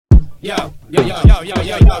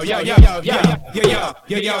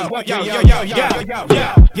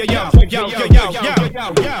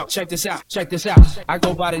Check this out. I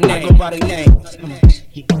go by the name.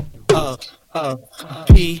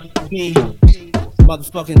 P.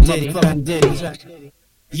 Motherfucking Diddy.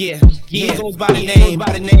 Yeah. He goes by the name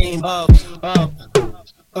of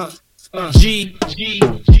G.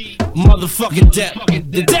 Motherfucking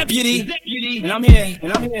the deputy. And I'm here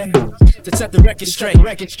to set the record straight.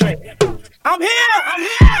 I'm here.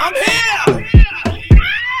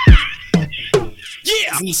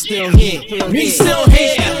 Yeah, we still here. Ain't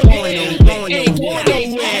going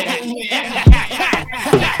nowhere.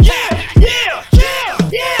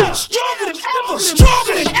 Yeah. Stronger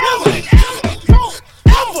than ever.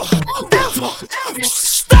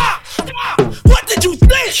 Stop. What did you think?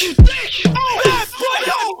 Bad boy,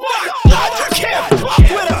 you can't fuck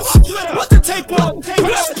with us. What the tape on?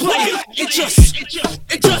 Let's play it. It just. We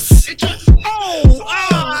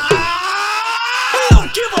don't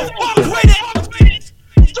give a fuck with it.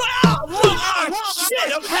 Shit,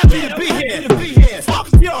 I'm happy to be here. Fuck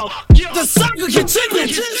y'all. The saga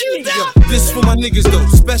continues. This for my niggas though,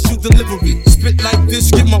 special delivery. Spit like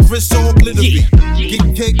this, get my wrist all glittery.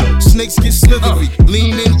 Get cake, snakes get slithery.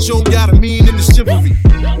 Lean in, show got a mean in the chivalry.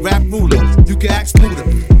 Rap ruler, you can ask Buddha.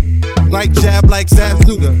 Right jab like Zab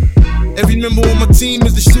Zuda. Every member on my team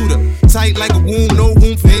is the shooter. Tight like a womb, no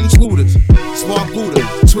room for intruders. Smart Buddha,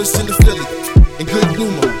 twist in the Philly. In good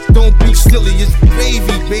humor, don't be silly, it's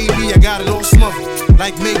baby, I got it all smothered.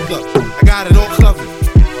 Like makeup, I got it all covered.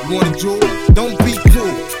 You want a jewel? Don't be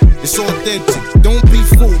cool, it's authentic. Don't be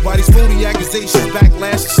fooled by these phony accusations,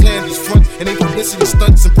 backlash, slanders, front, and they publicity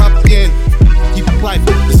stunts and propaganda. Keep it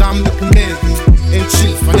private, cause I'm the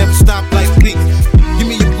commander-in-chief. I never stop like beef. Give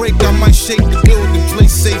me a break, I might shake the building. Play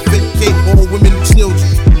safe, educate all women and children.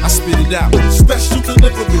 I spit it out. Special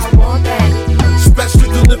delivery. I want that. Special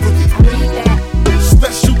delivery. I need that.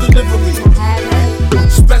 Special delivery.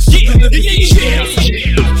 Special delivery.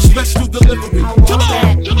 Special delivery. Come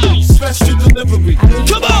on. Special delivery.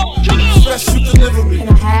 Come on. Special delivery. Can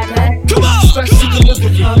I have that? Come on. Special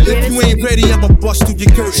delivery. If you ain't ready, I'ma bust through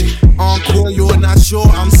your curtain. Encore, you're not sure,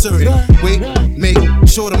 I'm certain. Wait, make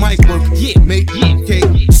sure the mic work. Make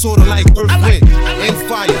cake, sorta like earth, wind, and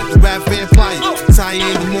fire. The rap vampire. Tie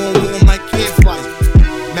in the more warm like campfire.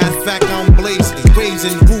 Matter of fact, I'm blazing,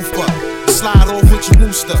 raising the roof up. Slide off with your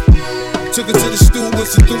rooster. Took her to the stool and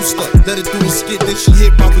seduced her. Let her do a skit, then she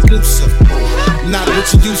hit my producer. Not what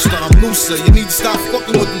you used to, I'm looser. You need to stop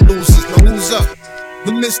fucking with the losers. Now who's up?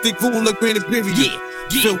 The mystic ruler, granted period.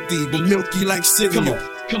 Filthy but milky like cereal.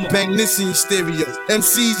 Bang this in your stereo.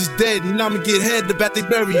 MCs is dead and I'ma get head to bat they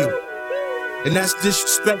bury you. And that's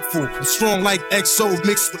disrespectful. I'm strong like XO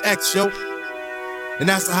mixed with X, yo. And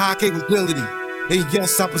that's a high capability. And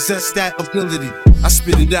yes, I possess that ability. I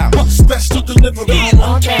spit it out. Special delivery.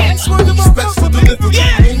 Special delivery. Special delivery.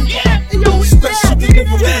 Special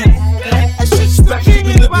delivery.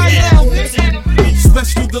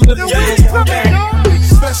 Special delivery.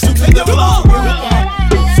 Special delivery.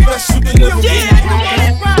 Special delivery.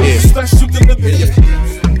 Special delivery.